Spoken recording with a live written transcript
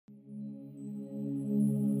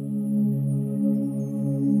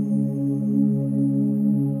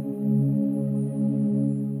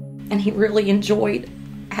And he really enjoyed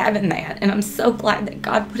having that. And I'm so glad that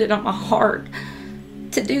God put it on my heart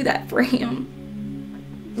to do that for him.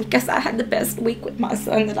 Because I had the best week with my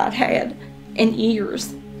son that I'd had in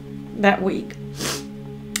years that week.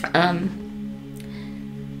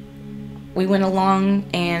 We went along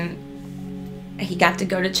and he got to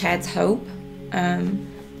go to Chad's Hope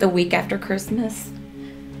the week after Christmas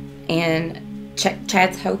and check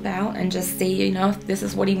Chad's Hope out and just see, you know, if this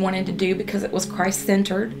is what he wanted to do, because it was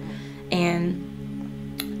Christ-centered.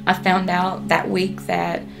 And I found out that week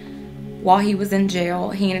that while he was in jail,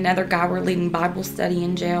 he and another guy were leading Bible study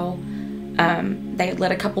in jail. They had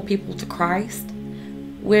led a couple people to Christ,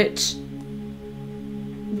 which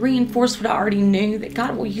reinforced what I already knew, that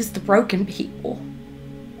God will use the broken people.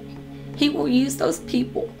 He will use those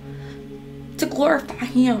people to glorify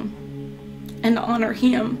him and to honor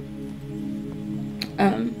him.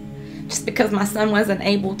 Just because my son wasn't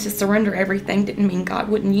able to surrender everything didn't mean God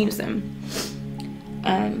wouldn't use him.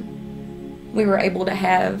 We were able to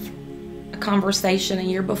have a conversation a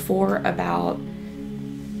year before about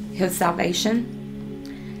his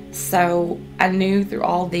salvation. So I knew through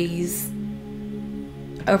all these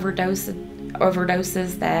overdoses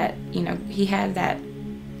that, you know, he had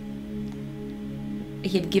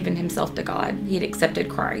given himself to God. He had accepted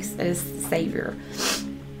Christ as Savior.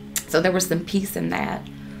 So there was some peace in that.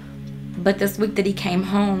 But this week that he came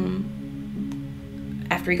home,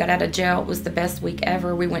 after he got out of jail, it was the best week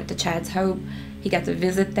ever. We went to Chad's Hope. He got to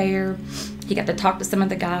visit there. He got to talk to some of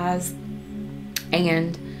the guys.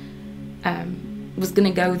 And was going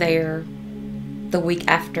to go there the week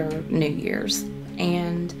after New Year's.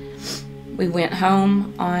 And we went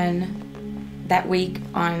home on that week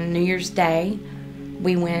on New Year's Day.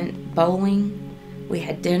 We went bowling. We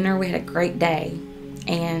had dinner. We had a great day.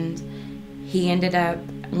 And he ended up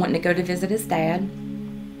wanting to go to visit his dad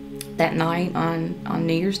that night on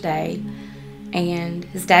New Year's Day. And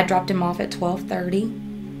his dad dropped him off at 12:30.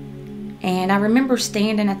 And I remember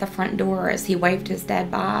standing at the front door as he waved his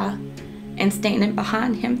dad by, and standing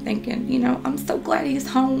behind him thinking, you know, I'm so glad he's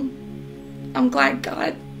home. I'm glad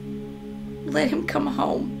God let him come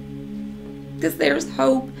home, because there's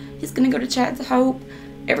hope. He's going to go to Chad's Hope.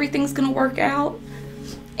 Everything's going to work out.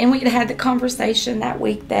 And we had the conversation that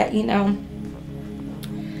week that, you know,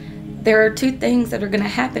 there are two things that are going to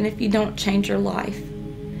happen if you don't change your life.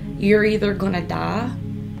 You're either going to die,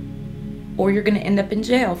 or you're going to end up in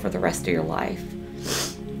jail for the rest of your life.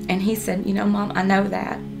 And he said, you know, Mom, I know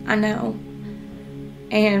that. I know.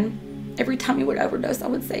 And every time he would overdose, I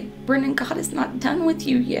would say, Brendan, God is not done with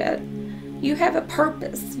you yet. You have a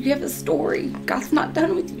purpose. You have a story. God's not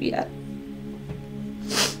done with you yet.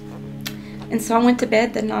 And so I went to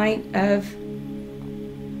bed the night of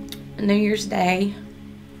New Year's Day,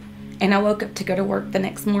 and I woke up to go to work the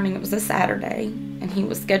next morning. It was a Saturday, and he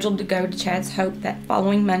was scheduled to go to Chad's Hope that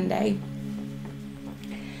following Monday.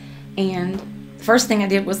 And the first thing I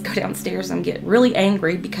did was go downstairs and get really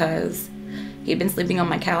angry because he had been sleeping on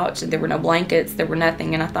my couch and there were no blankets, there were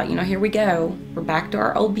nothing. And I thought, you know, here we go. We're back to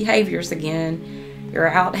our old behaviors again. You're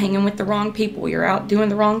out hanging with the wrong people. You're out doing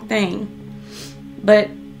the wrong thing. But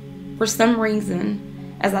for some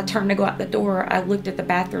reason, as I turned to go out the door, I looked at the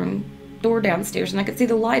bathroom door downstairs and I could see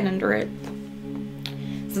the light under it.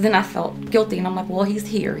 So then I felt guilty, and I'm like, well, he's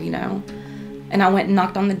here, you know. And I went and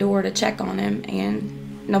knocked on the door to check on him,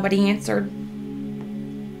 and nobody answered.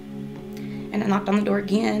 And I knocked on the door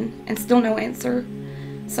again, and still no answer.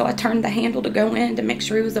 So I turned the handle to go in to make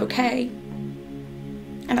sure he was okay.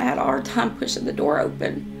 And I had a hard time pushing the door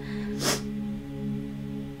open.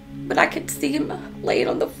 But I could see him laying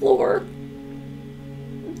on the floor,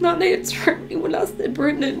 not answering me when I said,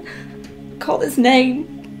 Brendan, called his name.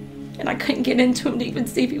 And I couldn't get into him to even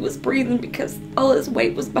see if he was breathing because all his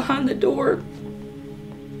weight was behind the door.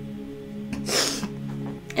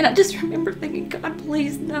 And I just remember thinking, God,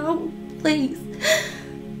 please, no, please.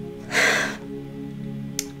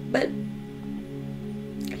 But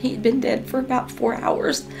he had been dead for about 4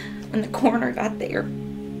 hours when the coroner got there.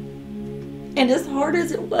 And as hard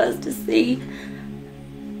as it was to see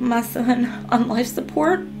my son on life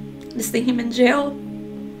support, to see him in jail,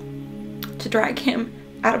 to drag him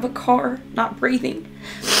out of a car, not breathing,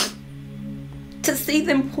 to see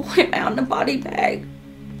them pull him out in a body bag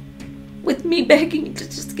with me begging to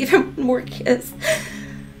just give him one more kiss,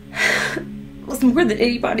 was more than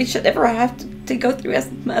anybody should ever have to go through as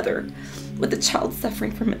a mother with a child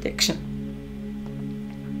suffering from addiction.